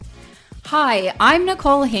Hi, I'm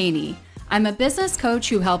Nicole Haney. I'm a business coach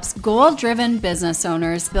who helps goal-driven business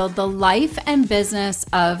owners build the life and business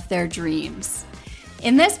of their dreams.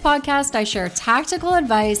 In this podcast, I share tactical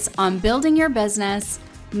advice on building your business,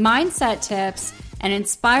 mindset tips, and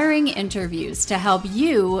inspiring interviews to help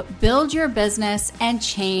you build your business and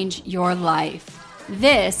change your life.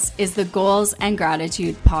 This is the Goals and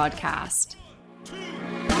Gratitude Podcast.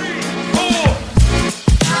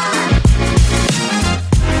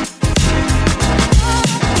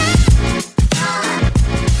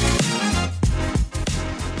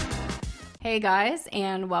 Hey guys,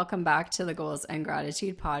 and welcome back to the Goals and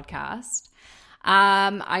Gratitude Podcast.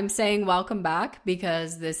 I'm saying welcome back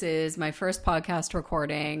because this is my first podcast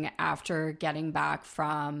recording after getting back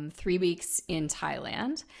from 3 weeks in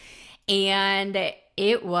Thailand, and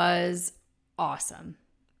it was awesome.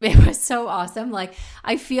 It was so awesome. Like,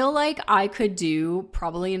 I feel like I could do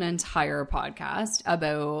probably an entire podcast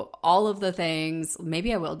about all of the things.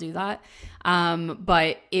 Maybe I will do that.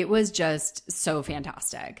 But it was just so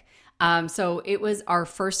fantastic. So it was our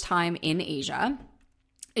first time in Asia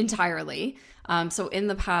entirely. So in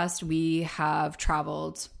the past, we have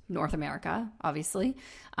traveled North America, obviously.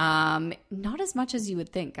 Not as much as you would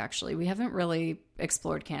think, actually. We haven't really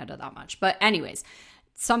explored Canada that much. But anyways,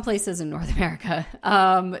 some places in North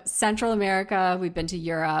America. Central America, we've been to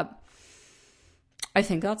Europe. I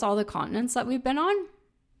think that's all the continents that we've been on.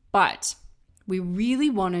 But we really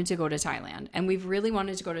wanted to go to Thailand. And we've really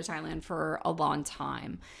wanted to go to Thailand for a long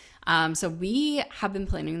time. So we have been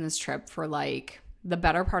planning this trip for like the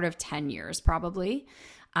better part of 10 years probably,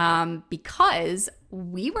 because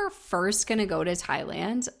we were first going to go to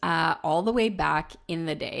Thailand all the way back in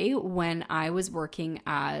the day when I was working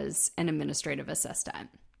as an administrative assistant.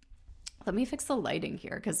 Let me fix the lighting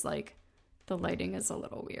here because like the lighting is a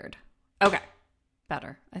little weird. Okay.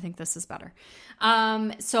 Better. I think this is better.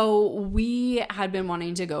 So we had been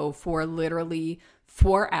wanting to go for literally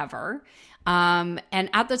forever. And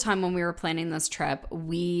at the time when we were planning this trip,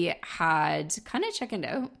 we had kind of chickened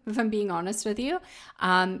out, if I'm being honest with you,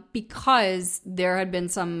 because there had been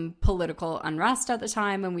some political unrest at the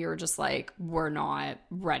time and we were just like, we're not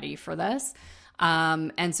ready for this.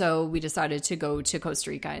 And so we decided to go to Costa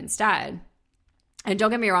Rica instead. And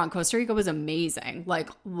don't get me wrong, Costa Rica was amazing. Like,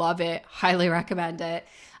 love it, highly recommend it.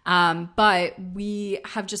 But we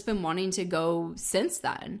have just been wanting to go since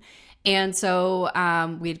then. And so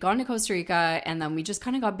we had gone to Costa Rica and then we just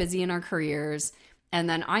kind of got busy in our careers. And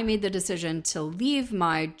then I made the decision to leave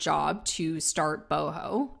my job to start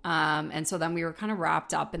Boho. And so then we were kind of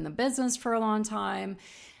wrapped up in the business for a long time.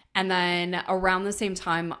 And then around the same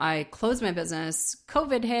time I closed my business,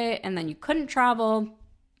 COVID hit, and then you couldn't travel.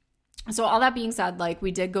 So all that being said, like, we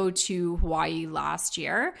did go to Hawaii last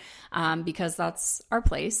year because that's our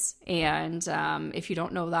place. And if you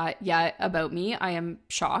don't know that yet about me, I am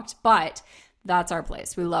shocked, but that's our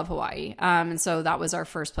place. We love Hawaii. And so that was our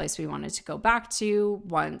first place we wanted to go back to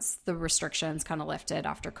once the restrictions kind of lifted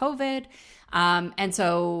after COVID. And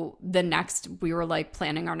so we were like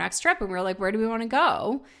planning our next trip and we were like, where do we want to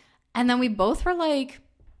go? And then we both were like,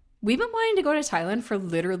 we've been wanting to go to Thailand for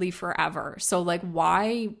literally forever. So like,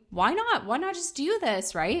 why not? Why not just do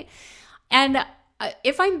this, right? And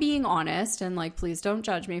if I'm being honest, and like, please don't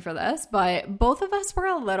judge me for this, but both of us were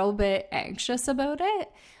a little bit anxious about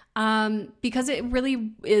it because it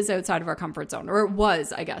really is outside of our comfort zone, or it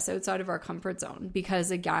was, I guess, outside of our comfort zone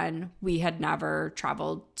because, again, we had never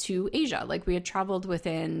traveled to Asia. Like, we had traveled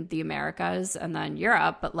within the Americas and then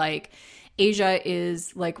Europe, but like, Asia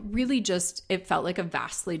is like really just, it felt like a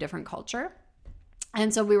vastly different culture.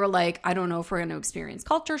 And so we were like, I don't know if we're going to experience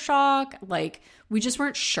culture shock. Like, we just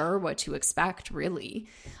weren't sure what to expect, really.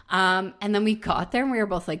 And then we got there and we were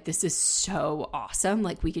both like, this is so awesome.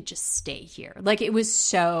 Like, we could just stay here. Like, it was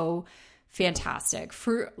so fantastic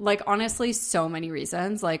for, like, honestly, so many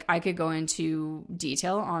reasons. Like, I could go into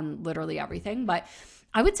detail on literally everything, but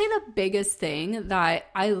I would say the biggest thing that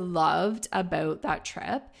I loved about that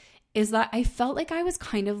trip is that I felt like I was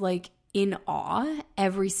kind of like in awe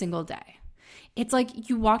every single day. It's like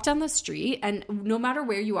you walk down the street and no matter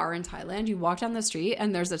where you are in Thailand, you walk down the street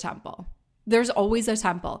and there's a temple. There's always a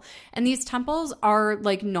temple. And these temples are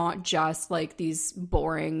like not just like these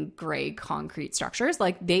boring gray concrete structures.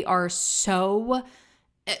 Like, they are so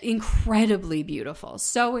incredibly beautiful,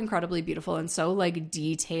 and so like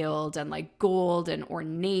detailed and like gold and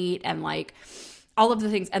ornate and like all of the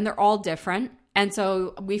things. And they're all different. And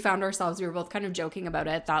so we found ourselves, we were both kind of joking about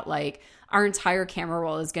it, that like our entire camera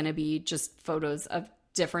roll is going to be just photos of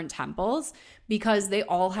different temples because they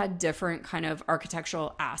all had different kind of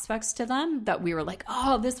architectural aspects to them that we were like,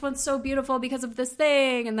 oh, this one's so beautiful because of this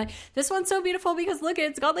thing. And like, this one's so beautiful because look,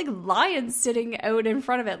 it's got like lions sitting out in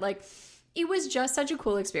front of it. Like, it was just such a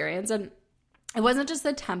cool experience. And it wasn't just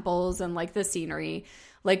the temples and like the scenery.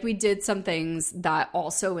 Like, we did some things that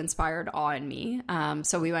also inspired awe in me.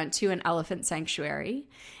 So we went to an elephant sanctuary,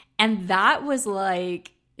 and that was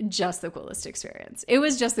like just the coolest experience. It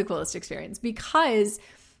was just the coolest experience because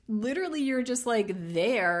literally you're just like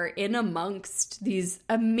there in amongst these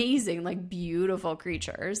amazing, like beautiful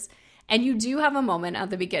creatures. And you do have a moment at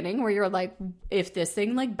the beginning where you're like, if this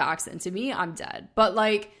thing like backs into me, I'm dead. But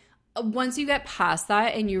like, once you get past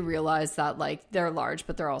that and you realize that like they're large,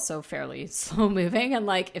 but they're also fairly slow moving. And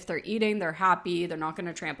like, if they're eating, they're happy, they're not going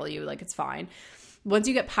to trample you. Like, it's fine. Once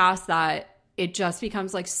you get past that, it just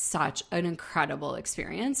becomes like such an incredible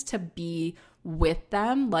experience to be with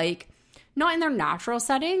them, like not in their natural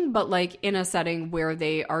setting, but like in a setting where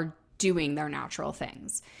they are doing their natural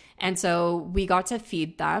things. And so we got to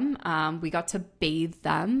feed them. We got to bathe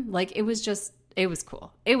them. Like, it was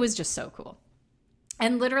cool. It was just so cool.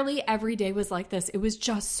 And literally every day was like this. It was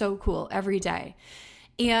just so cool every day.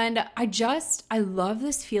 And I love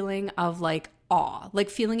this feeling of like awe, like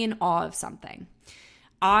feeling in awe of something.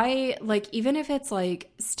 I like, even if it's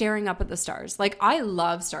like staring up at the stars, like I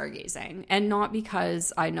love stargazing, and not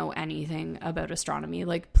because I know anything about astronomy.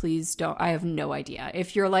 Like, please don't, I have no idea.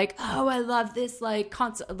 If you're like, oh, I love this, like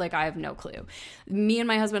like I have no clue. Me and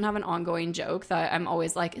my husband have an ongoing joke that I'm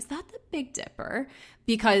always like, is that the Big Dipper?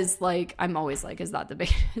 Because like, I'm always like, is that the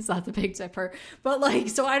Big Dipper? But like,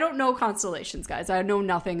 so I don't know constellations, guys. I know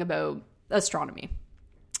nothing about astronomy.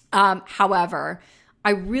 However, I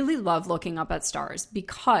really love looking up at stars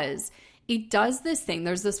because it does this thing.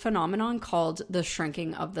 There's this phenomenon called the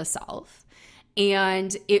shrinking of the self.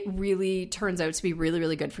 And it really turns out to be really,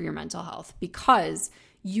 really good for your mental health because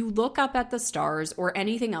you look up at the stars or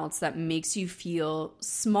anything else that makes you feel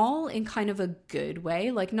small in kind of a good way,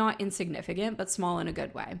 like not insignificant, but small in a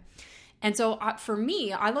good way. And so for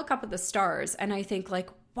me, I look up at the stars and I think like,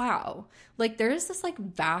 wow, like there is this like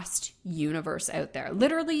vast universe out there.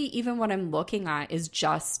 Literally, even what I'm looking at is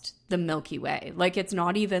just the Milky Way. Like, it's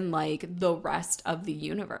not even like the rest of the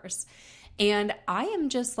universe. And I am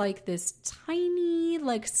just like this tiny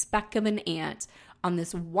like speck of an ant on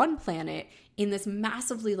this one planet in this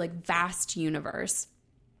massively like vast universe.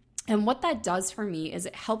 And what that does for me is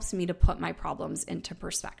it helps me to put my problems into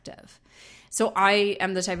perspective. So I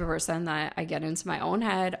am the type of person that I get into my own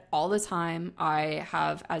head all the time. I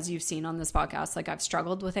have, as you've seen on this podcast, like I've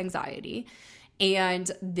struggled with anxiety.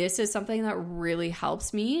 And this is something that really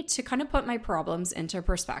helps me to kind of put my problems into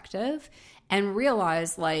perspective and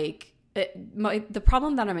realize like the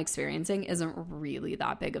problem that I'm experiencing isn't really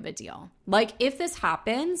that big of a deal. Like, if this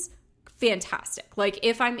happens, fantastic. Like,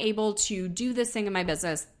 if I'm able to do this thing in my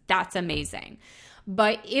business, that's amazing.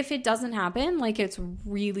 But if it doesn't happen, like, it's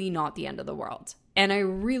really not the end of the world. And I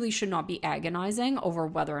really should not be agonizing over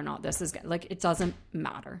whether or not this is good. Like, it doesn't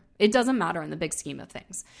matter. It doesn't matter in the big scheme of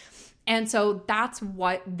things. And so that's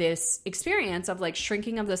what this experience of like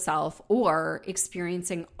shrinking of the self or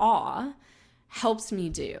experiencing awe helps me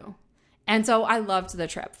do. And so I loved the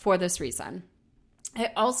trip for this reason.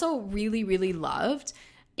 I also really, really loved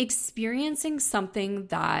experiencing something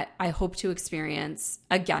that I hope to experience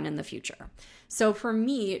again in the future. So for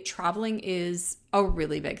me, traveling is a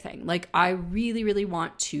really big thing. Like, I really, really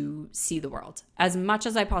want to see the world as much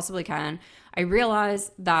as I possibly can. I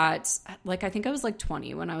realized that, like, I think I was like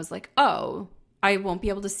 20 when I was like, oh, I won't be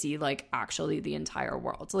able to see like actually the entire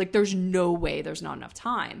world. Like, there's no way, there's not enough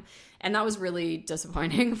time. And that was really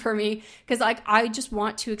disappointing for me because like, I just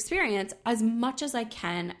want to experience as much as I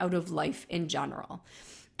can out of life in general.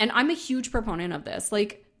 And I'm a huge proponent of this.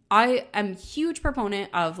 Like, I am a huge proponent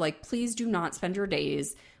of like, please do not spend your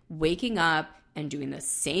days waking up and doing the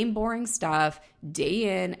same boring stuff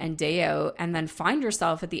day in and day out, and then find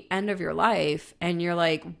yourself at the end of your life and you're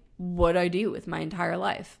like, what'd I do with my entire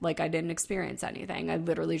life? Like, I didn't experience anything. I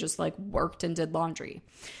literally just like worked and did laundry.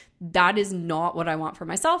 That is not what I want for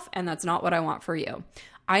myself, and that's not what I want for you.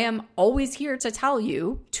 I am always here to tell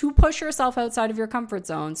you to push yourself outside of your comfort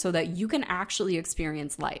zone so that you can actually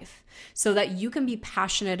experience life, so that you can be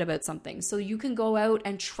passionate about something, so you can go out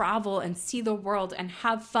and travel and see the world and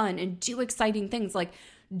have fun and do exciting things. Like,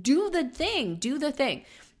 do the thing.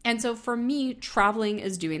 And so for me, traveling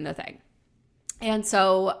is doing the thing. And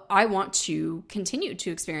so I want to continue to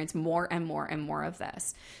experience more and more and more of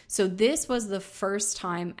this. So this was the first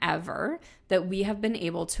time ever that we have been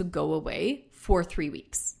able to go away for 3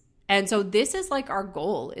 weeks. And so this is like our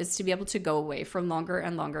goal, is to be able to go away for longer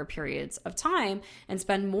and longer periods of time and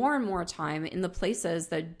spend more and more time in the places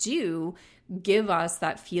that do give us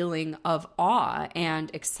that feeling of awe and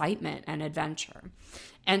excitement and adventure.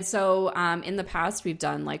 And so in the past, we've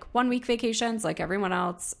done like 1 week vacations like everyone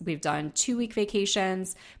else. We've done 2 week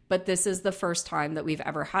vacations, but this is the first time that we've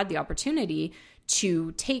ever had the opportunity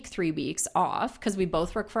to take 3 weeks off, because we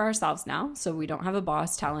both work for ourselves now. So we don't have a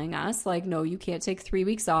boss telling us like, no, you can't take 3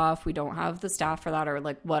 weeks off. We don't have the staff for that, or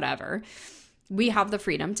like whatever. We have the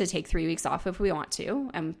freedom to take 3 weeks off if we want to.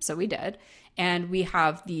 And so we did. And we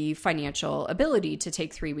have the financial ability to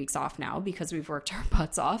take 3 weeks off now because we've worked our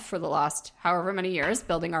butts off for the last however many years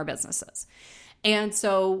building our businesses. And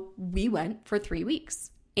so we went for 3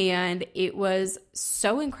 weeks. And it was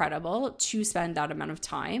so incredible to spend that amount of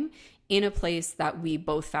time in a place that we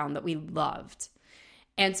both found that we loved.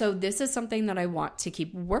 And so this is something that I want to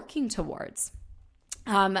keep working towards.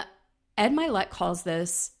 Ed Mylett calls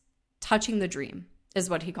this touching the dream, is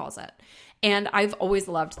what he calls it. And I've always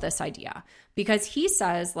loved this idea because he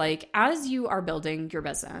says, like, as you are building your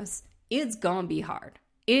business, it's going to be hard.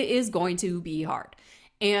 It is going to be hard.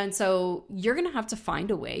 And so you're going to have to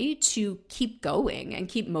find a way to keep going and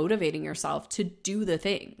keep motivating yourself to do the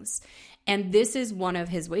things. And this is one of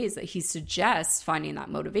his ways that he suggests finding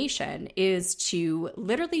that motivation, is to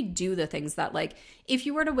literally do the things that, like, if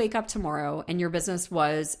you were to wake up tomorrow and your business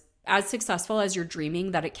was as successful as you're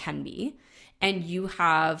dreaming that it can be, and you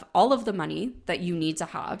have all of the money that you need to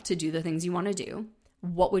have to do the things you want to do,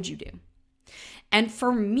 what would you do? And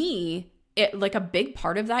for me, like a big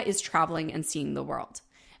part of that is traveling and seeing the world.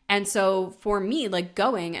 And so for me, like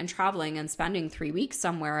going and traveling and spending 3 weeks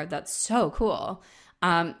somewhere that's so cool,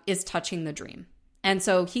 is touching the dream. And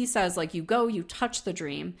so he says, like, you go, you touch the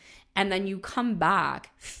dream, and then you come back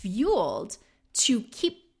fueled to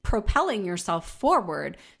keep propelling yourself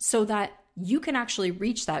forward so that you can actually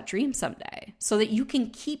reach that dream someday, so that you can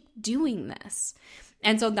keep doing this.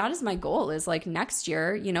 And so that is my goal, is like next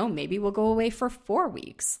year, you know, maybe we'll go away for 4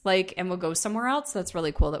 weeks, like, and we'll go somewhere else that's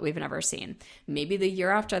really cool that we've never seen. Maybe the year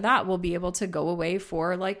after that, we'll be able to go away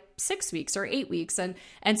for like 6 weeks or 8 weeks and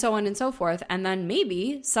so on and so forth. And then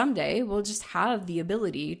maybe someday we'll just have the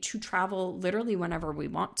ability to travel literally whenever we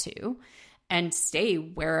want to and stay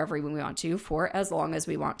wherever we want to for as long as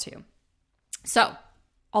we want to. So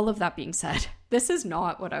all of that being said, this is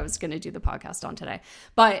not what I was going to do the podcast on today,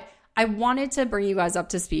 but I wanted to bring you guys up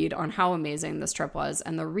to speed on how amazing this trip was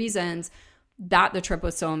and the reasons that the trip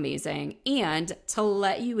was so amazing, and to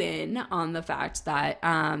let you in on the fact that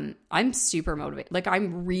I'm super motivated. Like,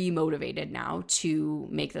 I'm re-motivated now to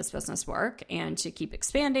make this business work and to keep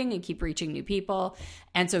expanding and keep reaching new people.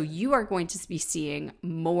 And so you are going to be seeing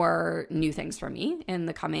more new things from me in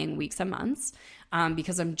the coming weeks and months,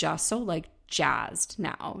 because I'm just so like jazzed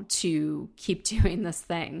now to keep doing this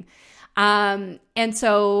thing. And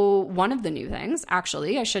so one of the new things,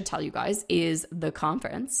 actually, I should tell you guys, is the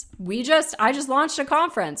conference. I just launched a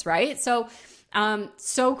conference, right? So,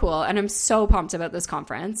 so cool. And I'm so pumped about this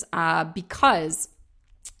conference, because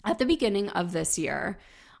at the beginning of this year,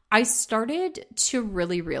 I started to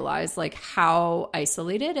really realize like how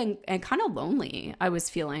isolated and kind of lonely I was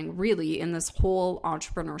feeling really in this whole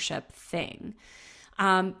entrepreneurship thing.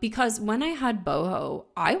 Because when I had Boho,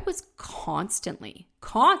 I was constantly,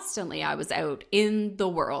 I was out in the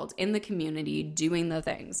world, in the community, doing the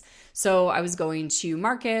things. So I was going to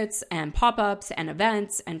markets and pop-ups and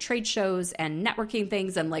events and trade shows and networking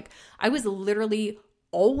things. And like, I was literally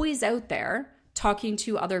always out there talking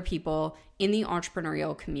to other people in the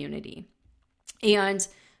entrepreneurial community. And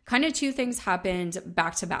kind of 2 things happened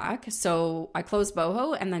back to back. So I closed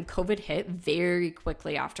Boho, and then COVID hit very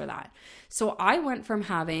quickly after that. So I went from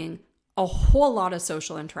having a whole lot of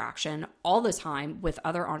social interaction all the time with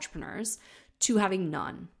other entrepreneurs to having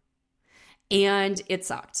none. And it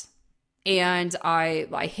sucked. And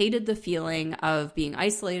I hated the feeling of being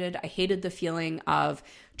isolated. I hated the feeling of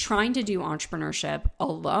trying to do entrepreneurship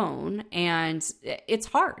alone. And it's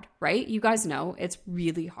hard, right? You guys know it's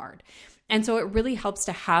really hard. And so it really helps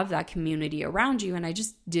to have that community around you. And I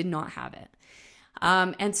just did not have it.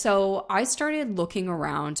 And so I started looking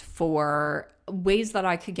around for ways that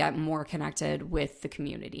I could get more connected with the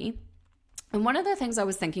community. And one of the things I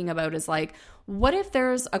was thinking about is like, what if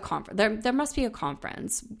there's a conference? There must be a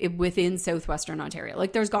conference within Southwestern Ontario.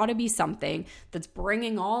 Like, there's got to be something that's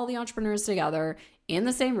bringing all the entrepreneurs together in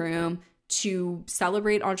the same room to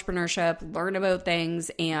celebrate entrepreneurship, learn about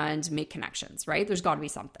things, and make connections, right? There's got to be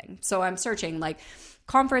something. So I'm searching like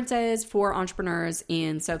conferences for entrepreneurs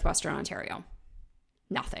in Southwestern Ontario.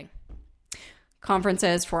 Nothing.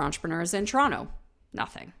 Conferences for entrepreneurs in Toronto.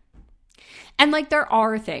 Nothing. And like there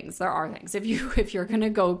are things. If you're going to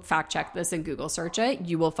go fact check this and Google search it,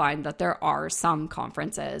 you will find that there are some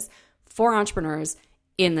conferences for entrepreneurs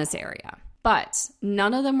in this area. But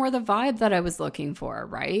none of them were the vibe that I was looking for,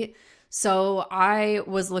 right? So I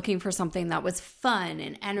was looking for something that was fun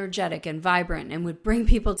and energetic and vibrant and would bring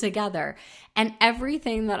people together. And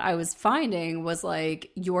everything that I was finding was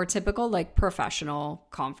like your typical like professional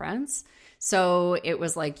conference. So it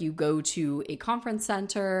was like you go to a conference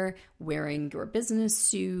center wearing your business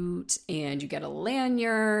suit and you get a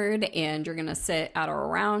lanyard and you're going to sit at a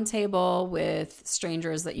round table with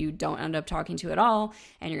strangers that you don't end up talking to at all.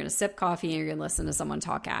 And you're going to sip coffee and you're going to listen to someone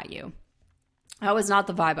talk at you. That was not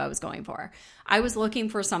the vibe I was going for. I was looking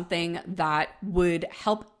for something that would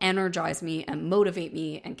help energize me and motivate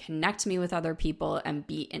me and connect me with other people and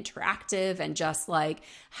be interactive and just like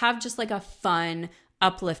have just like a fun,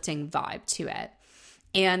 uplifting vibe to it.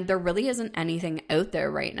 And there really isn't anything out there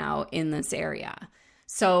right now in this area.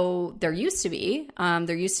 So there used to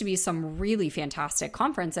be some really fantastic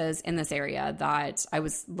conferences in this area that I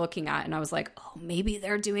was looking at and I was like, oh, maybe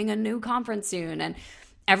they're doing a new conference soon. And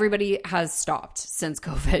everybody has stopped since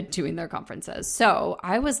COVID doing their conferences. So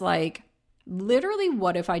I was like, literally,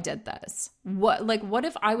 what if I did this? What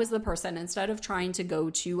if I was the person, instead of trying to go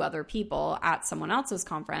to other people at someone else's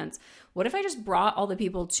conference, what if I just brought all the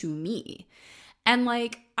people to me? And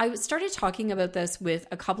like, I started talking about this with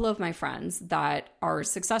a couple of my friends that are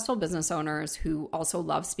successful business owners who also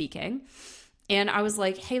love speaking. And I was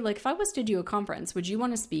like, hey, like if I was to do a conference, would you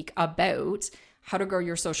want to speak about how to grow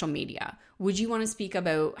your social media? Would you want to speak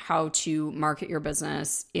about how to market your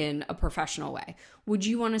business in a professional way? Would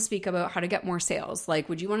you want to speak about how to get more sales? Like,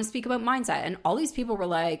 would you want to speak about mindset? And all these people were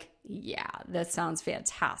like, yeah, this sounds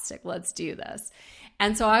fantastic. Let's do this.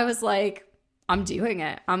 And so I was like, I'm doing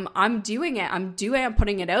it. I'm doing it. I'm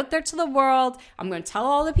putting it out there to the world. I'm going to tell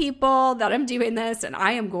all the people that I'm doing this and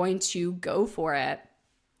I am going to go for it.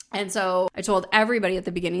 And so I told everybody at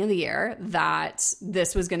the beginning of the year that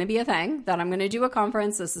this was going to be a thing, that I'm going to do a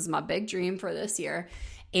conference. This is my big dream for this year.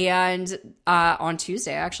 And on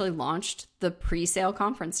Tuesday, I actually launched the pre-sale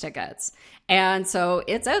conference tickets. And so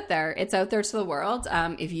it's out there. It's out there to the world.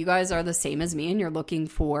 If you guys are the same as me and you're looking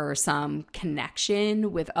for some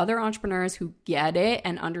connection with other entrepreneurs who get it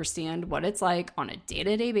and understand what it's like on a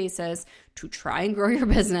day-to-day basis to try and grow your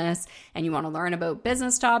business, and you want to learn about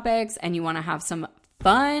business topics and you want to have some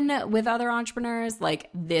fun with other entrepreneurs, like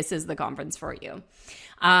this is the conference for you.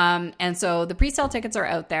 And so the pre-sale tickets are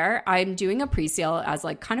out there. I'm doing a pre-sale as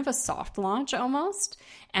like kind of a soft launch almost.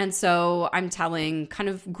 And so I'm telling kind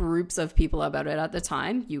of groups of people about it at the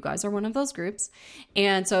time. You guys are one of those groups.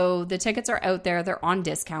 And so the tickets are out there. They're on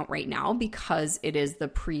discount right now because it is the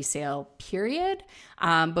pre-sale period.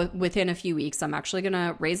 But within a few weeks, I'm actually going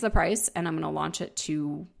to raise the price and I'm going to launch it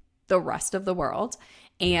to the rest of the world.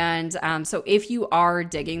 And so if you are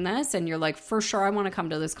digging this and you're like, for sure, I want to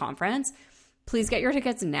come to this conference, please get your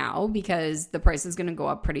tickets now because the price is going to go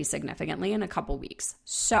up pretty significantly in a couple weeks.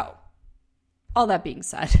 So all that being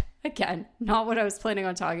said, again, not what I was planning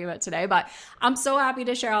on talking about today, but I'm so happy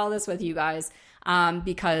to share all this with you guys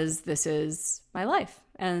because this is my life.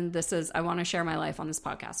 And I want to share my life on this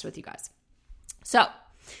podcast with you guys. So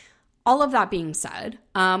all of that being said,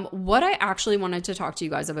 what I actually wanted to talk to you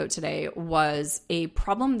guys about today was a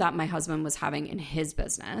problem that my husband was having in his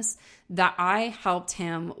business that I helped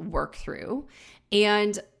him work through.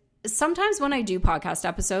 And sometimes when I do podcast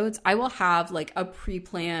episodes, I will have like a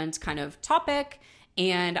pre-planned kind of topic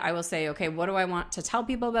and I will say, okay, what do I want to tell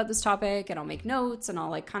people about this topic? And I'll make notes and I'll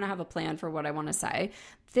like kind of have a plan for what I want to say.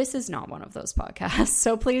 This is not one of those podcasts.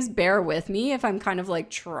 So please bear with me if I'm kind of like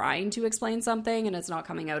trying to explain something and it's not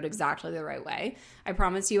coming out exactly the right way. I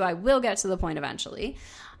promise you I will get to the point eventually.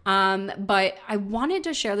 But I wanted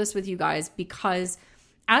to share this with you guys because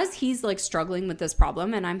as he's like struggling with this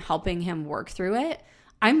problem and I'm helping him work through it,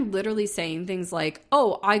 I'm literally saying things like,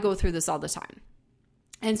 oh, I go through this all the time.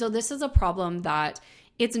 And so this is a problem that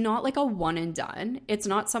it's not like a one and done. It's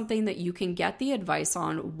not something that you can get the advice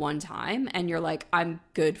on one time and you're like, I'm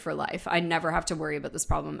good for life. I never have to worry about this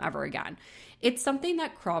problem ever again. It's something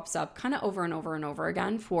that crops up kind of over and over and over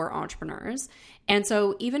again for entrepreneurs. And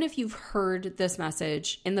so even if you've heard this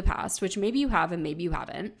message in the past, which maybe you have and maybe you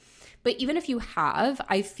haven't, but even if you have,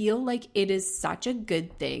 I feel like it is such a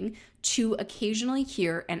good thing to occasionally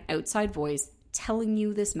hear an outside voice telling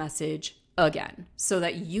you this message again, so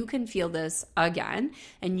that you can feel this again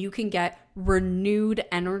and you can get renewed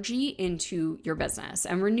energy into your business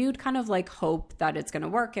and renewed kind of like hope that it's going to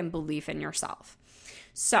work and belief in yourself.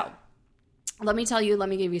 So let me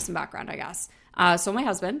give you some background, I guess. So my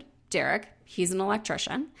husband, Derek, he's an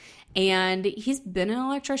electrician, and he's been an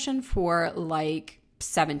electrician for like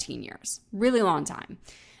 17 years, really long time.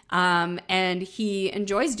 And he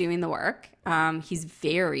enjoys doing the work. He's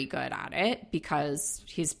very good at it because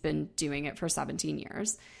he's been doing it for 17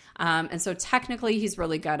 years. And so technically he's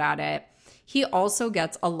really good at it. He also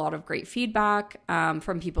gets a lot of great feedback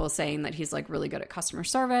from people saying that he's like really good at customer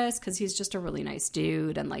service because he's just a really nice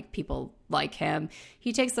dude and like people like him.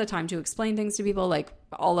 He takes the time to explain things to people, like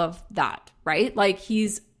all of that, right? Like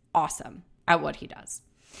he's awesome at what he does.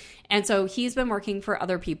 And so he's been working for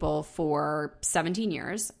other people for 17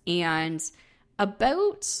 years. And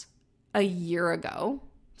about a year ago,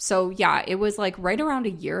 so yeah, it was like right around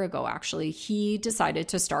a year ago, actually, he decided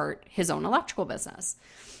to start his own electrical business.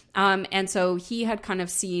 And so he had kind of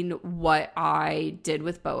seen what I did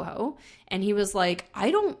with Boho. And he was like,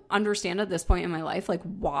 I don't understand at this point in my life, like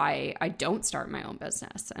why I don't start my own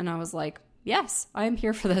business. And I was like, yes, I'm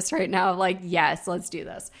here for this right now. Like, yes, let's do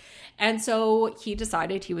this. And so he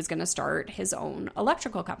decided he was going to start his own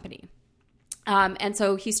electrical company. And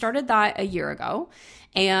so he started that a year ago.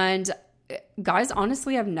 And guys,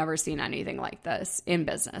 honestly, I've never seen anything like this in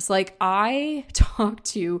business. Like I talk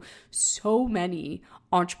to so many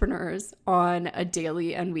entrepreneurs on a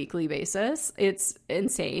daily and weekly basis. It's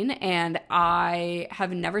insane. And I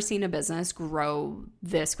have never seen a business grow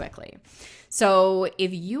this quickly. So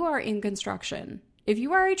if you are in construction, if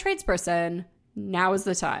you are a tradesperson, now is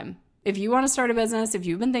the time. If you want to start a business, if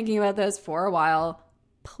you've been thinking about this for a while,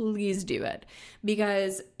 please do it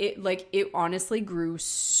because it honestly grew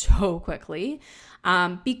so quickly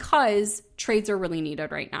because trades are really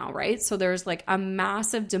needed right now, right? So there's like a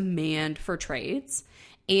massive demand for trades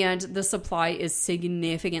and the supply is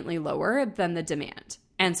significantly lower than the demand.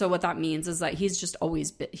 And so what that means is that he's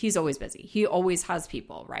always busy. He always has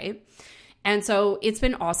people, right? And so it's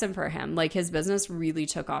been awesome for him. Like his business really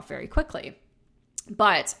took off very quickly.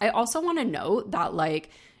 But I also want to note that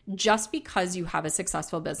like just because you have a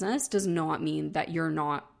successful business does not mean that you're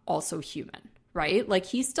not also human, right? Like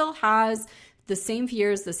he still has the same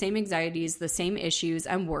fears, the same anxieties, the same issues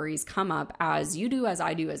and worries come up as you do, as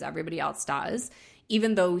I do, as everybody else does,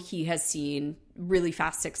 even though he has seen really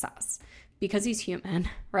fast success because he's human,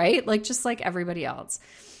 right? Like just like everybody else.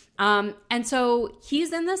 And so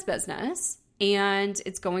he's in this business and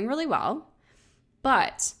it's going really well,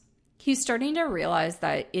 but he's starting to realize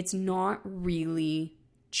that it's not really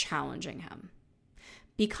challenging him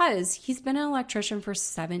because he's been an electrician for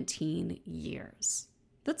 17 years.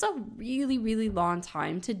 That's a really, really long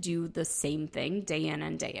time to do the same thing day in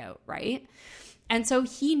and day out, right? And so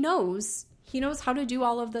he knows how to do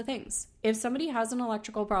all of the things. If somebody has an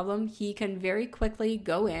electrical problem, he can very quickly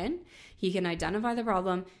go in, he can identify the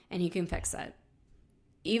problem, and he can fix it.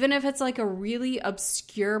 Even if it's like a really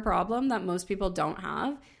obscure problem that most people don't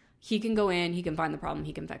have, he can go in, he can find the problem,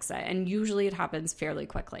 he can fix it. And usually it happens fairly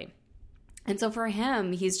quickly. And so for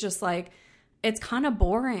him, he's just like, it's kind of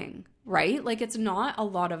boring, right? Like it's not a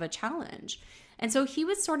lot of a challenge. And so he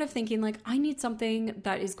was sort of thinking like, I need something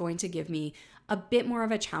that is going to give me a bit more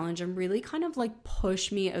of a challenge and really kind of like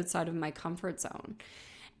push me outside of my comfort zone.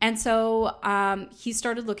 And so he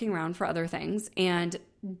started looking around for other things. And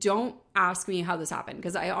don't ask me how this happened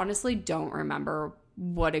because I honestly don't remember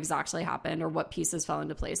what exactly happened or what pieces fell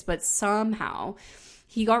into place. But somehow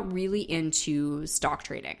he got really into stock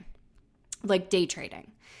trading, like day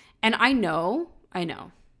trading. And I know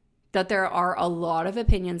that there are a lot of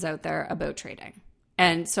opinions out there about trading.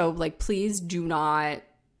 And so like, please do not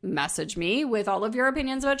message me with all of your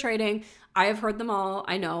opinions about trading. I have heard them all.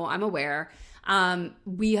 I know, I'm aware.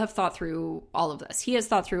 We have thought through all of this. He has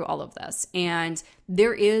thought through all of this. And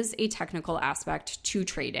there is a technical aspect to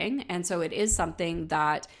trading. And so it is something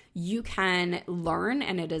that you can learn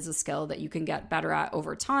and it is a skill that you can get better at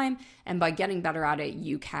over time. And by getting better at it,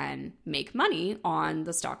 you can make money on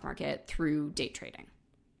the stock market through day trading.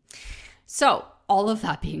 So all of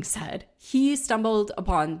that being said, he stumbled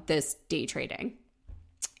upon this day trading.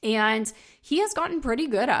 And he has gotten pretty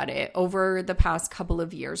good at it over the past couple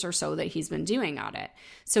of years or so that he's been doing at it.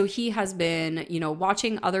 So he has been,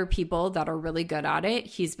 watching other people that are really good at it.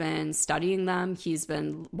 He's been studying them. He's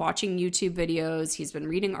been watching YouTube videos. He's been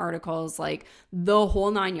reading articles, like the whole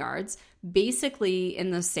 9 yards, basically in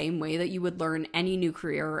the same way that you would learn any new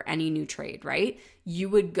career or any new trade, right? You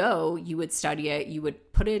would go, you would study it, you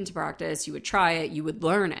would put it into practice, you would try it, you would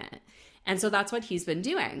learn it. And so that's what he's been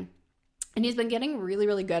doing. And he's been getting really,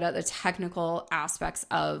 really good at the technical aspects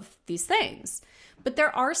of these things. But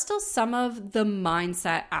there are still some of the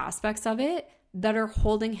mindset aspects of it that are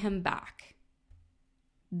holding him back.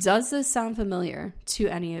 Does this sound familiar to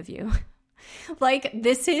any of you? Like,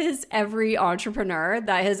 this is every entrepreneur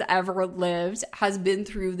that has ever lived has been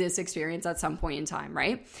through this experience at some point in time,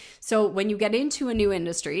 right? So when you get into a new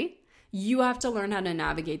industry, you have to learn how to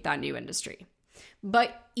navigate that new industry.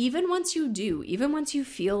 But even once you do, even once you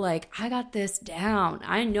feel like, I got this down,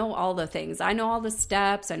 I know all the things, I know all the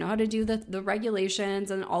steps, I know how to do the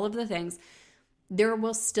regulations and all of the things, there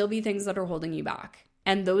will still be things that are holding you back.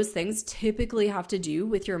 And those things typically have to do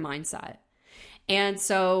with your mindset. And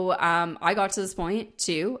so I got to this point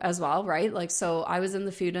too as well, right? Like, so I was in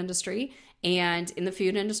the food industry, and in the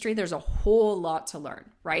food industry, there's a whole lot to learn,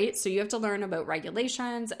 right? So you have to learn about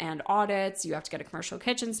regulations and audits. You have to get a commercial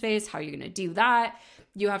kitchen space. How are you going to do that?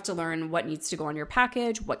 You have to learn what needs to go on your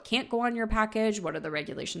package, what can't go on your package, what are the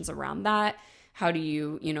regulations around that? How do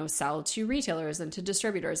you, sell to retailers and to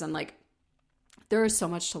distributors? And like, there is so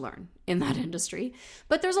much to learn in that industry,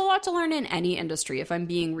 but there's a lot to learn in any industry if I'm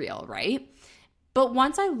being real, right? But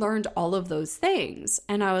once I learned all of those things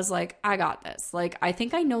and I was like, I got this. Like, I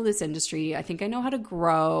think I know this industry. I think I know how to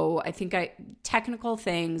grow. Technical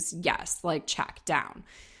things, yes, like check down.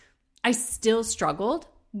 I still struggled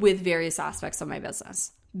with various aspects of my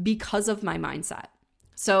business because of my mindset.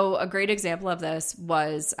 So a great example of this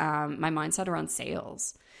was my mindset around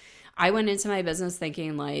sales. I went into my business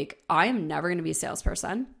thinking like, I am never going to be a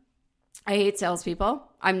salesperson. I hate salespeople.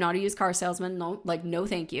 I'm not a used car salesman. No,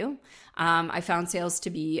 thank you. I found sales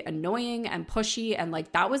to be annoying and pushy. And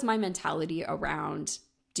like, that was my mentality around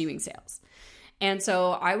doing sales. And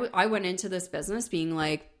so I went into this business being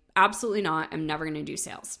like, absolutely not. I'm never going to do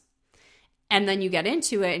sales. And then you get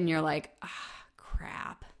into it and you're like,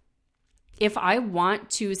 crap. If I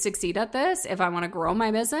want to succeed at this, if I want to grow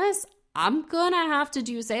my business, I'm going to have to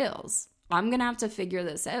do sales. I'm going to have to figure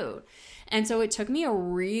this out. And so it took me a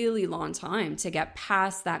really long time to get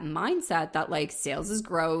past that mindset that like sales is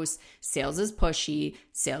gross, sales is pushy,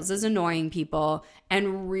 sales is annoying people,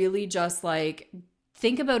 and really just like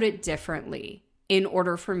think about it differently in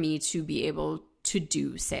order for me to be able to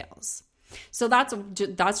do sales. So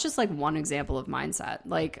that's just like one example of mindset.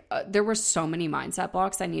 Like there were so many mindset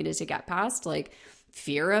blocks I needed to get past, like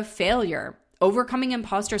fear of failure, overcoming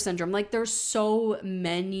imposter syndrome. Like there's so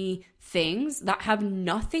many things that have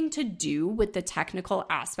nothing to do with the technical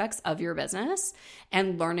aspects of your business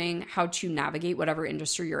and learning how to navigate whatever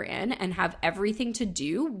industry you're in, and have everything to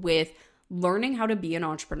do with learning how to be an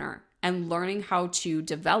entrepreneur and learning how to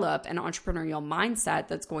develop an entrepreneurial mindset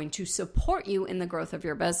that's going to support you in the growth of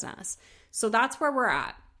your business. So that's where we're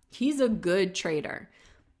at. He's a good trader,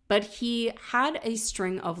 but he had a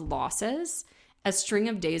string of losses, a string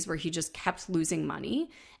of days where he just kept losing money.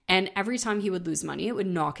 And every time he would lose money, it would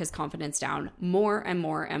knock his confidence down more and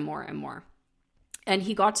more and more and more. And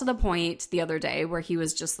he got to the point the other day where he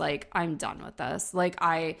was just like, I'm done with this. Like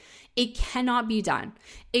it cannot be done.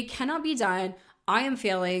 It cannot be done. I am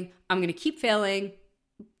failing. I'm going to keep failing.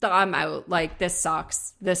 I'm out. Like this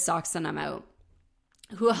sucks and I'm out.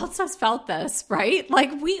 Who else has felt this, right?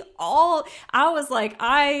 Like I was like,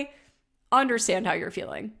 I understand how you're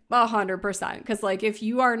feeling 100%. Because like, if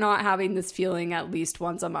you are not having this feeling at least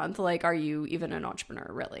once a month, like, are you even an entrepreneur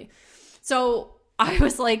really? So I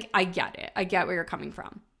was like, I get it. I get where you're coming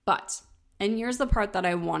from. But, and here's the part that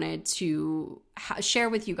I wanted to share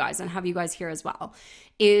with you guys and have you guys hear as well,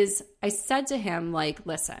 is I said to him, like,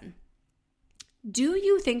 listen, do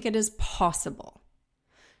you think it is possible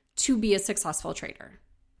to be a successful trader?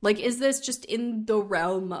 Like, is this just in the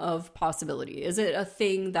realm of possibility? Is it a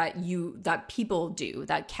thing that people do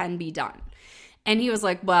that can be done? And he was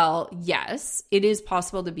like, well, yes, it is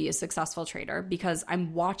possible to be a successful trader because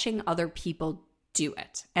I'm watching other people do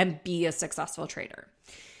it and be a successful trader.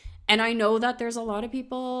 And I know that there's a lot of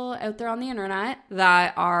people out there on the internet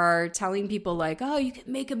that are telling people like, oh, you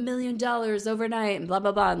can make $1 million overnight and blah,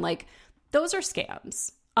 blah, blah. And like, those are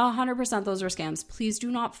scams. 100% those are scams. Please do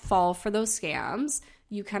not fall for those scams.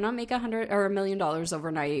 You cannot make $100 or $1 million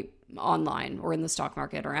overnight online or in the stock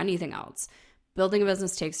market or anything else. Building a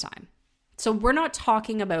business takes time. So we're not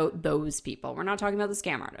talking about those people. We're not talking about the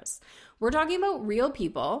scam artists. We're talking about real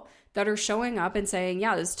people that are showing up and saying,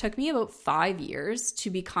 yeah, this took me about 5 years to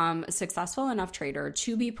become a successful enough trader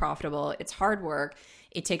to be profitable. It's hard work.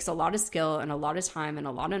 It takes a lot of skill and a lot of time and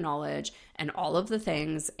a lot of knowledge and all of the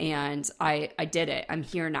things. And I did it. I'm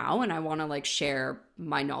here now and I want to like share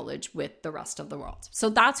my knowledge with the rest of the world. So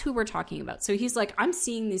that's who we're talking about. So he's like, I'm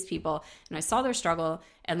seeing these people and I saw their struggle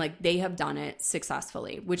and like they have done it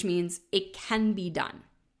successfully, which means it can be done.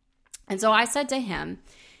 And so I said to him,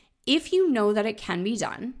 if you know that it can be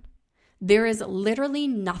done, there is literally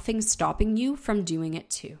nothing stopping you from doing it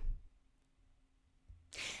too.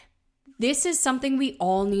 This is something we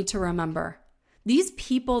all need to remember. These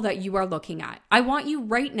people that you are looking at, I want you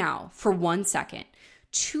right now for 1 second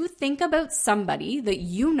to think about somebody that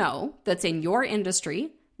you know that's in your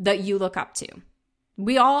industry that you look up to.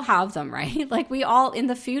 We all have them, right? Like we all in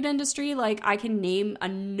the food industry, like I can name a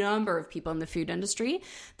number of people in the food industry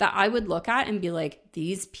that I would look at and be like,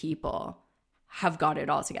 these people have got it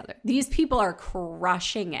all together. These people are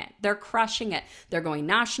crushing it. They're crushing it. They're going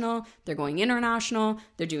national, they're going international,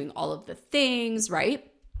 they're doing all of the things,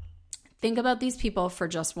 right? Think about these people for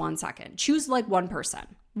just 1 second. Choose like one person,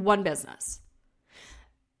 one business.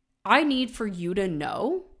 I need for you to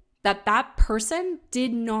know that that person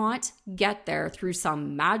did not get there through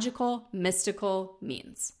some magical, mystical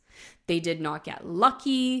means. They did not get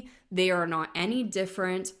lucky. They are not any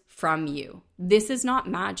different from you. This is not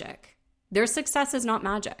magic. Their success is not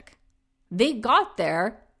magic. They got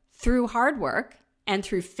there through hard work and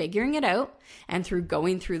through figuring it out and through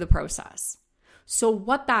going through the process. So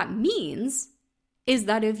what that means is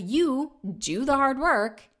that if you do the hard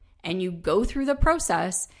work and you go through the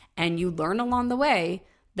process and you learn along the way,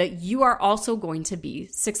 that you are also going to be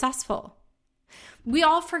successful. We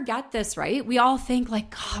all forget this, right? We all think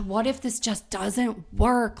like, God, what if this just doesn't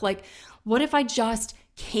work? Like, what if I just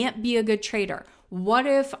can't be a good trader? What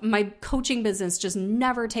if my coaching business just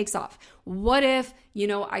never takes off? What if,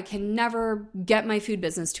 I can never get my food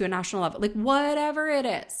business to a national level? Like, whatever it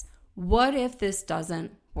is, what if this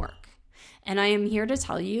doesn't work? And I am here to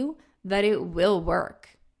tell you that it will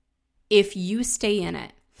work if you stay in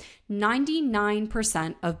it.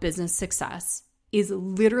 99% of business success is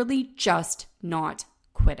literally just not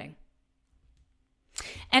quitting.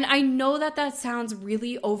 And I know that sounds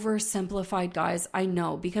really oversimplified, guys. I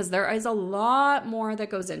know, because there is a lot more that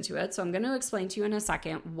goes into it. So I'm going to explain to you in a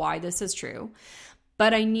second why this is true.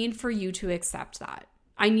 But I need for you to accept that.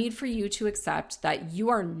 I need for you to accept that you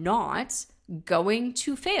are not going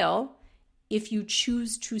to fail if you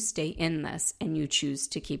choose to stay in this and you choose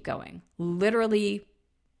to keep going. Literally,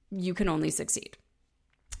 you can only succeed.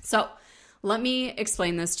 So let me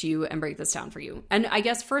explain this to you and break this down for you. And I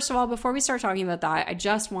guess, first of all, before we start talking about that, I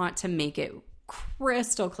just want to make it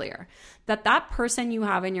crystal clear that that person you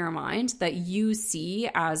have in your mind that you see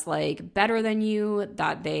as like better than you,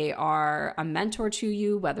 that they are a mentor to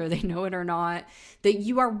you, whether they know it or not, that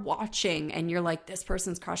you are watching and you're like, this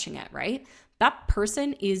person's crushing it, right? That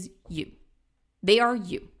person is you. They are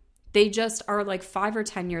you. They just are like 5 or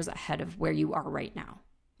 10 years ahead of where you are right now.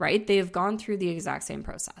 Right? They have gone through the exact same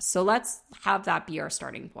process. So let's have that be our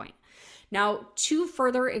starting point. Now, to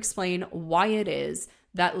further explain why it is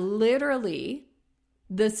that literally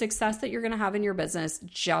the success that you're going to have in your business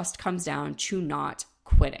just comes down to not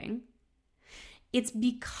quitting. It's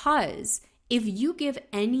because if you give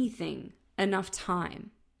anything enough time,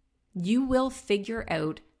 you will figure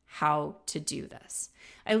out how to do this.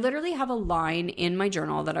 I literally have a line in my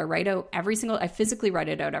journal that I write out I physically write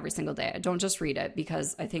it out every single day. I don't just read it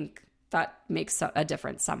because I think that makes a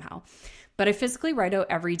difference somehow. But I physically write out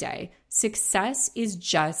every day, success is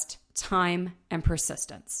just time and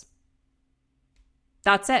persistence.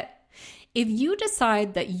 That's it. If you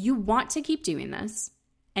decide that you want to keep doing this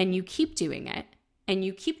and you keep doing it and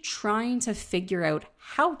you keep trying to figure out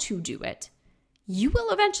how to do it, you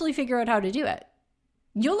will eventually figure out how to do it.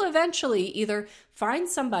 You'll eventually either find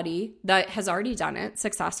somebody that has already done it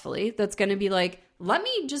successfully that's going to be like, let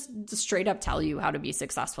me just straight up tell you how to be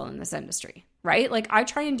successful in this industry, right? Like I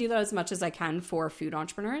try and do that as much as I can for food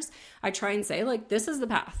entrepreneurs. I try and say like, this is the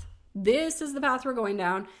path. This is the path we're going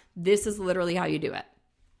down. This is literally how you do it.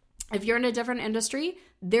 If you're in a different industry,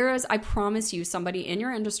 there is, I promise you, somebody in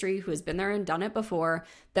your industry who has been there and done it before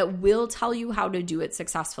that will tell you how to do it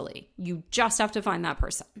successfully. You just have to find that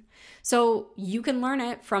person. So you can learn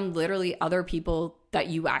it from literally other people that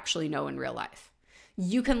you actually know in real life.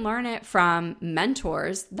 You can learn it from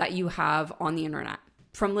mentors that you have on the internet,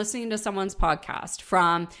 from listening to someone's podcast,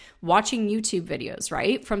 from watching YouTube videos,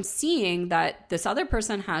 right? From seeing that this other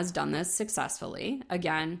person has done this successfully.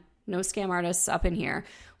 Again, no scam artists up in here.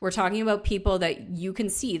 We're talking about people that you can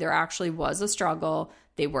see there actually was a struggle.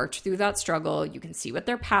 They worked through that struggle. You can see what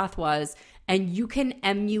their path was, and you can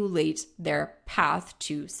emulate their path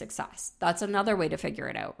to success. That's another way to figure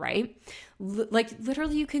it out, right? Like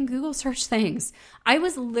literally you can Google search things. I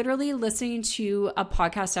was literally listening to a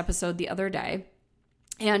podcast episode the other day,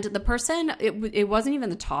 and the person, it wasn't even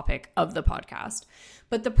the topic of the podcast,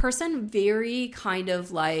 but the person very kind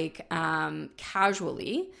of like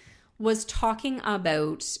casually was talking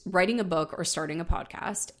about writing a book or starting a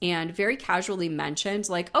podcast, and very casually mentioned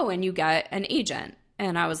like, oh, and you get an agent.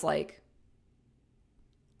 And I was like,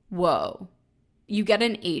 whoa, you get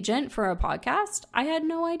an agent for a podcast. I had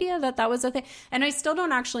no idea that that was a thing. And I still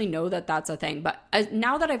don't actually know that that's a thing. But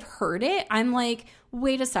now that I've heard it, I'm like,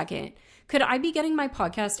 wait a second. Could I be getting my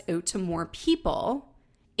podcast out to more people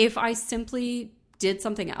if I simply did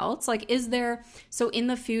something else? Like, so in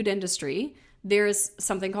the food industry, there's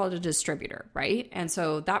something called a distributor, right? And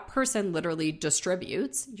so that person literally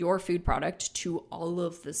distributes your food product to all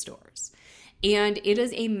of the stores. And it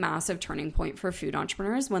is a massive turning point for food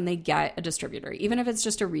entrepreneurs when they get a distributor, even if it's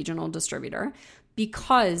just a regional distributor,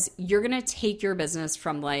 because you're going to take your business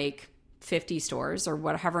from like 50 stores or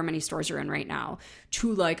whatever many stores you're in right now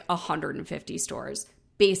to like 150 stores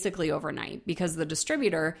basically overnight, because the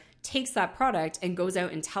distributor takes that product and goes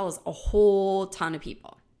out and tells a whole ton of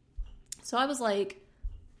people. So I was like,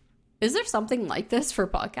 is there something like this for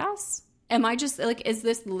podcasts? Am I just like, is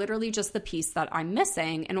this literally just the piece that I'm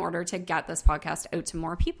missing in order to get this podcast out to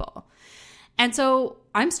more people? And so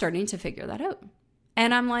I'm starting to figure that out.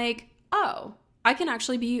 And I'm like, oh, I can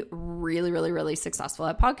actually be really, really, really successful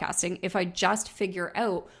at podcasting if I just figure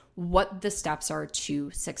out what the steps are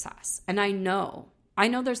to success. And I know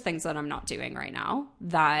there's things that I'm not doing right now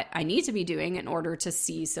that I need to be doing in order to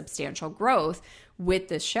see substantial growth with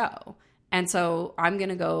this show. And so I'm going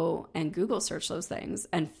to go and Google search those things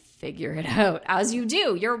and figure it out, as you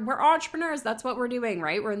do. We're entrepreneurs. That's what we're doing,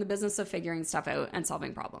 right? We're in the business of figuring stuff out and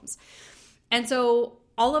solving problems. And so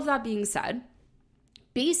all of that being said,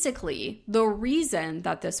 basically the reason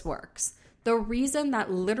that this works, the reason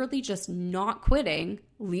that literally just not quitting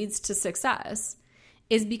leads to success,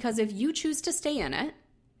 is because if you choose to stay in it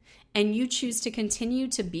and you choose to continue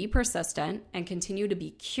to be persistent and continue to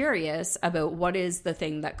be curious about what is the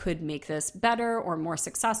thing that could make this better or more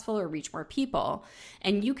successful or reach more people,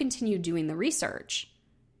 and you continue doing the research,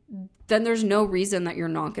 then there's no reason that you're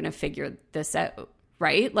not going to figure this out,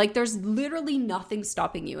 right? Like, there's literally nothing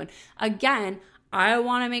stopping you. And again, I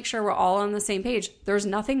want to make sure we're all on the same page. There's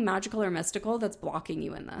nothing magical or mystical that's blocking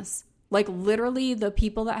you in this. Like, literally, the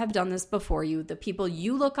people that have done this before you, the people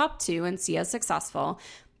you look up to and see as successful,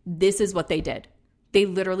 this is what they did. They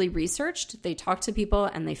literally researched, they talked to people,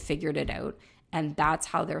 and they figured it out. And that's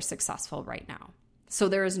how they're successful right now. So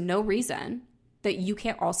there is no reason that you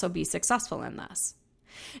can't also be successful in this.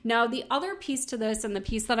 Now, the other piece to this, and the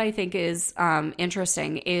piece that I think is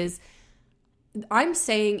interesting, is I'm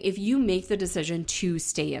saying if you make the decision to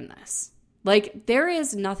stay in this, like, there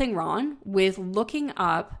is nothing wrong with looking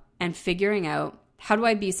up and figuring out, how do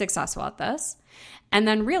I be successful at this? And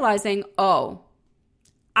then realizing, oh,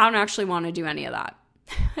 I don't actually want to do any of that.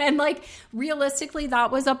 And like, realistically,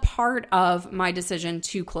 that was a part of my decision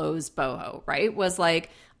to close Boho, right? Was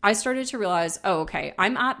like, I started to realize, oh, okay,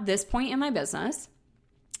 I'm at this point in my business.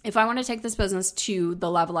 If I want to take this business to the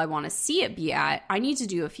level I want to see it be at, I need to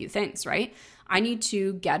do a few things, right? I need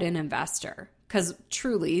to get an investor, because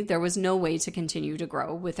truly there was no way to continue to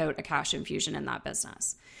grow without a cash infusion in that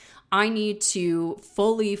business. I need to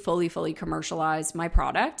fully commercialize my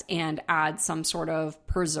product and add some sort of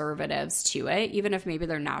preservatives to it, even if maybe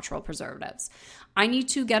they're natural preservatives. I need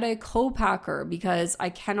to get a co-packer because I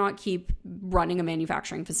cannot keep running a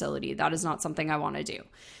manufacturing facility. That is not something I want to do.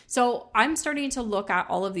 So I'm starting to look at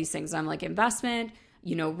all of these things. I'm like, investment,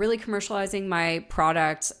 really commercializing my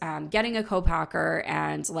product, getting a co-packer,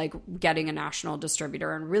 and like getting a national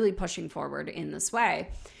distributor, and really pushing forward in this way.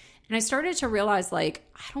 And I started to realize, like,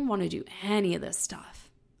 I don't want to do any of this stuff.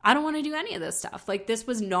 Like, this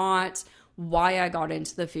was not why I got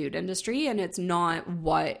into the food industry, and it's not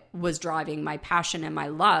what was driving my passion and my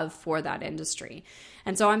love for that industry.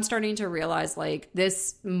 And so I'm starting to realize, like,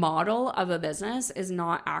 this model of a business is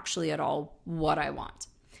not actually at all what I want.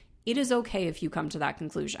 It is okay if you come to that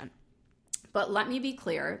conclusion. But let me be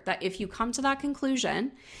clear that if you come to that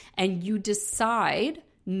conclusion and you decide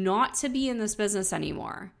not to be in this business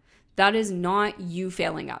anymore, that is not you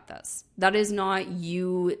failing at this. That is not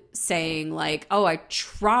you saying like, oh, I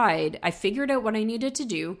figured out what I needed to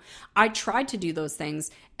do. I tried to do those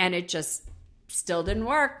things and it just still didn't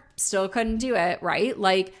work, still couldn't do it, right?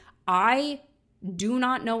 Like, I do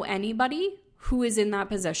not know anybody who is in that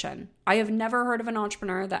position. I have never heard of an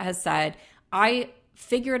entrepreneur that has said, I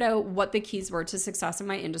figured out what the keys were to success in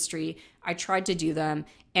my industry. I tried to do them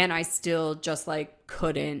and I still just like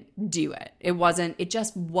couldn't do it. It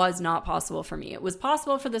just was not possible for me. It was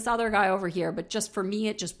possible for this other guy over here, but just for me,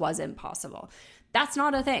 it just wasn't possible. That's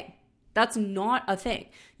not a thing. That's not a thing.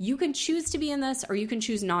 You can choose to be in this or you can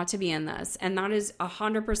choose not to be in this. And that is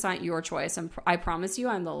 100% your choice. And I promise you,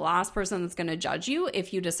 I'm the last person that's going to judge you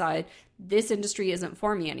if you decide this industry isn't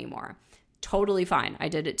for me anymore. Totally fine. I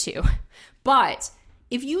did it too. But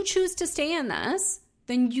if you choose to stay in this,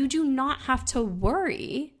 then you do not have to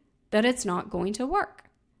worry that it's not going to work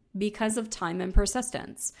because of time and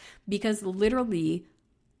persistence. Because literally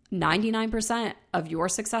 99% of your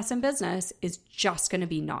success in business is just going to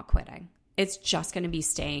be not quitting. It's just going to be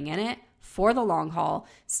staying in it for the long haul,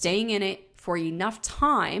 staying in it for enough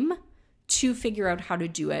time to figure out how to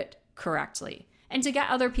do it correctly and to get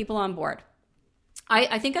other people on board.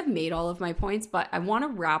 I think I've made all of my points, but I want to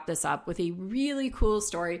wrap this up with a really cool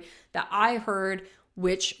story that I heard,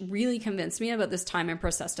 which really convinced me about this time and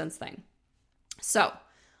persistence thing. So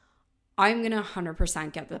I'm going to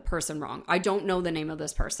 100% get the person wrong. I don't know the name of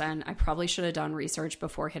this person. I probably should have done research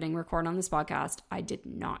before hitting record on this podcast. I did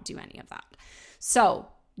not do any of that. So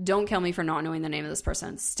don't kill me for not knowing the name of this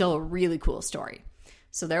person. It's still a really cool story.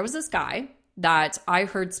 So there was this guy that I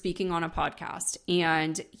heard speaking on a podcast,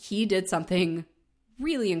 and he did something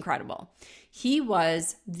really incredible. He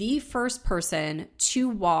was the first person to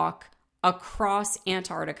walk across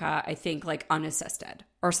Antarctica, I think like unassisted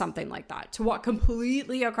or something like that, to walk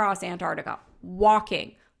completely across Antarctica,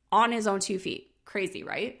 walking on his own 2 feet. Crazy,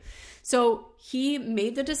 right? So he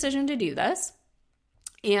made the decision to do this,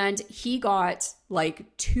 and he got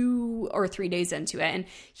like 2 or 3 days into it. And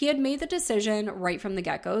he had made the decision right from the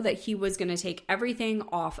get-go that he was going to take everything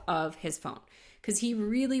off of his phone, because he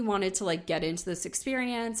really wanted to like get into this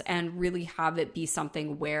experience and really have it be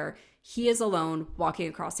something where he is alone walking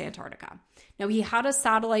across Antarctica. Now, he had a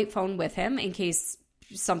satellite phone with him in case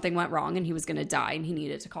something went wrong and he was going to die and he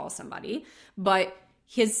needed to call somebody. But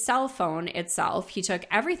his cell phone itself, he took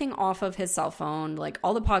everything off of his cell phone, like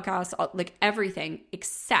all the podcasts, like everything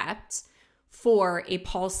except for a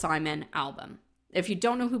Paul Simon album. If you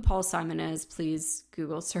don't know who Paul Simon is, please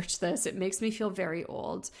Google search this. It makes me feel very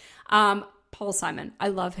old. Paul Simon, I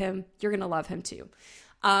love him. You're going to love him too.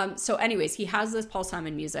 So anyways, he has this Paul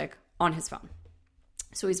Simon music on his phone.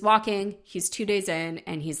 So he's walking, he's 2 days in,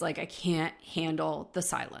 and he's like, I can't handle the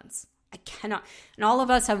silence. I cannot. And all of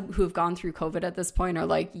us who've gone through COVID at this point are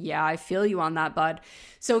like, yeah, I feel you on that, bud.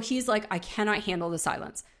 So he's like, I cannot handle the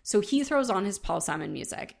silence. So he throws on his Paul Simon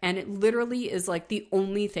music, and it literally is like the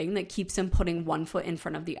only thing that keeps him putting one foot in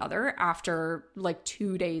front of the other after like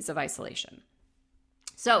 2 days of isolation.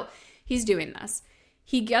 So he's doing this.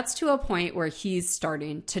 He gets to a point where he's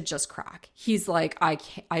starting to just crack. He's like,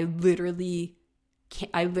 I literally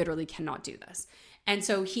cannot do this. And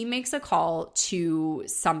so he makes a call to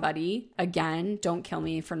somebody. Again, don't kill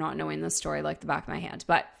me for not knowing this story like the back of my hand,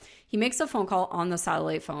 but he makes a phone call on the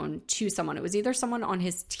satellite phone to someone. It was either someone on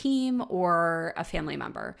his team or a family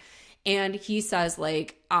member. And he says,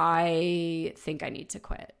 like, I think I need to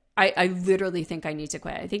quit. I literally think I need to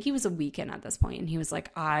quit. I think he was a week in at this point, and he was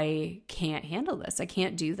like, I can't handle this. I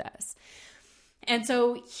can't do this. And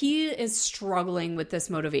so he is struggling with this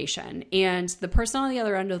motivation. And the person on the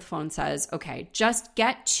other end of the phone says, okay, just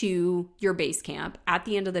get to your base camp at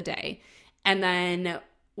the end of the day, and then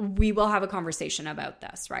we will have a conversation about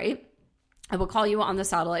this, right? I will call you on the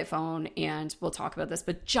satellite phone and we'll talk about this,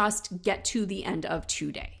 but just get to the end of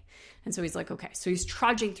today. And so he's like, okay. So he's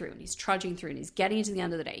trudging through and he's getting to the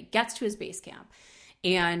end of the day, gets to his base camp,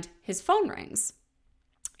 and his phone rings.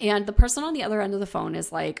 And the person on the other end of the phone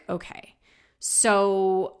is like, okay,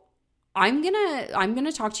 so I'm going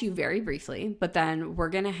to talk to you very briefly, but then we're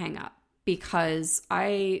going to hang up because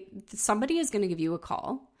somebody is going to give you a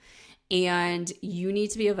call and you need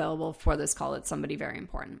to be available for this call. It's somebody very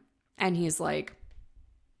important. And he's like,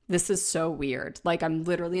 this is so weird. Like, I'm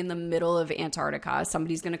literally in the middle of Antarctica.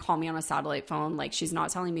 Somebody's going to call me on a satellite phone. Like, she's not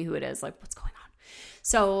telling me who it is. Like, what's going on?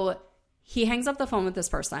 So he hangs up the phone with this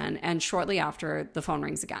person. And shortly after, the phone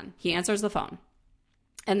rings again. He answers the phone.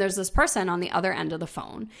 And there's this person on the other end of the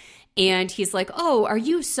phone. And he's like, oh, are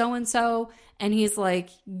you so-and-so? And he's like,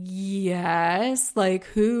 yes. Like,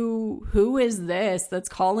 who is this that's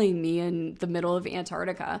calling me in the middle of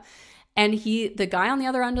Antarctica? And the guy on the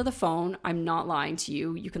other end of the phone, I'm not lying to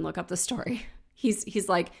you. You can look up the story. He's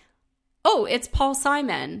like, oh, it's Paul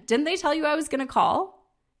Simon. Didn't they tell you I was going to call?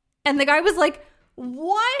 And the guy was like,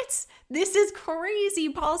 what? This is crazy.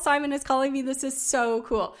 Paul Simon is calling me. This is so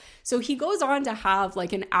cool. So he goes on to have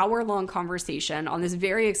like an hour-long conversation on this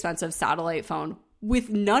very expensive satellite phone with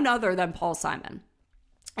none other than Paul Simon.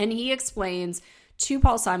 And he explains to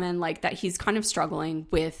Paul Simon like that he's kind of struggling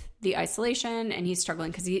with the isolation, and he's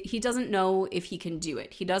struggling because he doesn't know if he can do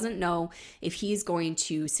it. He doesn't know if he's going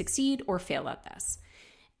to succeed or fail at this.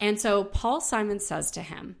 And so Paul Simon says to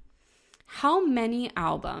him, how many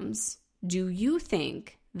albums do you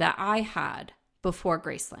think that I had before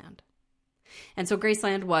Graceland? And so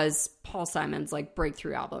Graceland was Paul Simon's like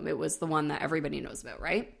breakthrough album. It was the one that everybody knows about,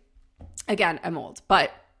 right? Again, I'm old,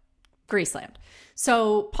 but Graceland.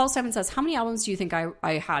 So Paul Simon says, how many albums do you think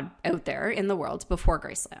I had out there in the world before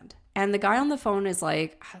Graceland? And the guy on the phone is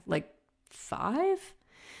like 5?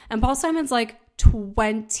 And Paul Simon's like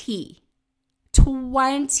 20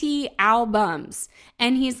 albums.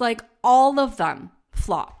 And he's like, all of them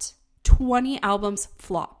flopped. 20 albums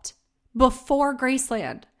flopped before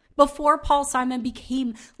Graceland, before Paul Simon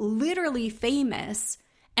became literally famous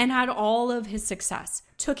and had all of his success.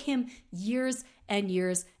 Took him years and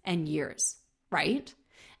years and years, right?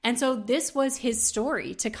 And so this was his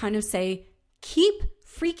story to kind of say, keep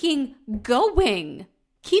freaking going.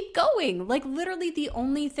 Keep going. Like literally the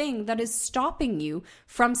only thing that is stopping you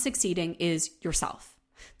from succeeding is yourself.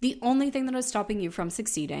 The only thing that is stopping you from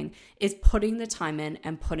succeeding is putting the time in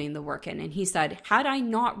and putting the work in. And he said, had I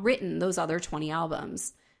not written those other 20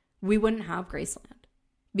 albums, we wouldn't have Graceland,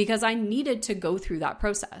 because I needed to go through that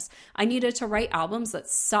process. I needed to write albums that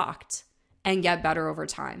sucked and get better over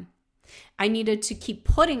time. I needed to keep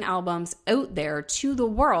putting albums out there to the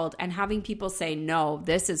world and having people say, no,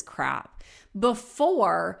 this is crap,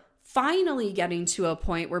 before finally getting to a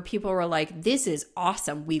point where people were like, this is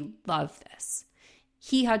awesome. We love this.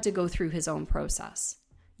 He had to go through his own process.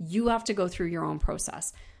 You have to go through your own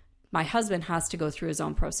process. My husband has to go through his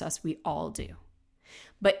own process. We all do.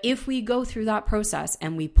 But if we go through that process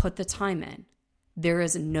and we put the time in, there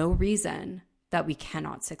is no reason that we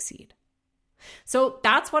cannot succeed. So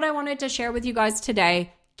that's what I wanted to share with you guys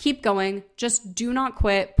today. Keep going. Just do not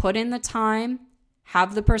quit. Put in the time,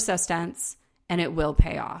 have the persistence, and it will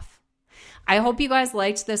pay off. I hope you guys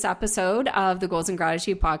liked this episode of the Goals and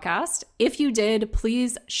Gratitude podcast. If you did,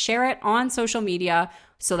 please share it on social media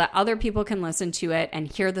so that other people can listen to it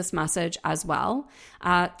and hear this message as well.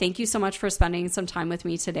 Thank you so much for spending some time with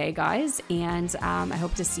me today, guys. And I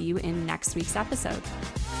hope to see you in next week's episode.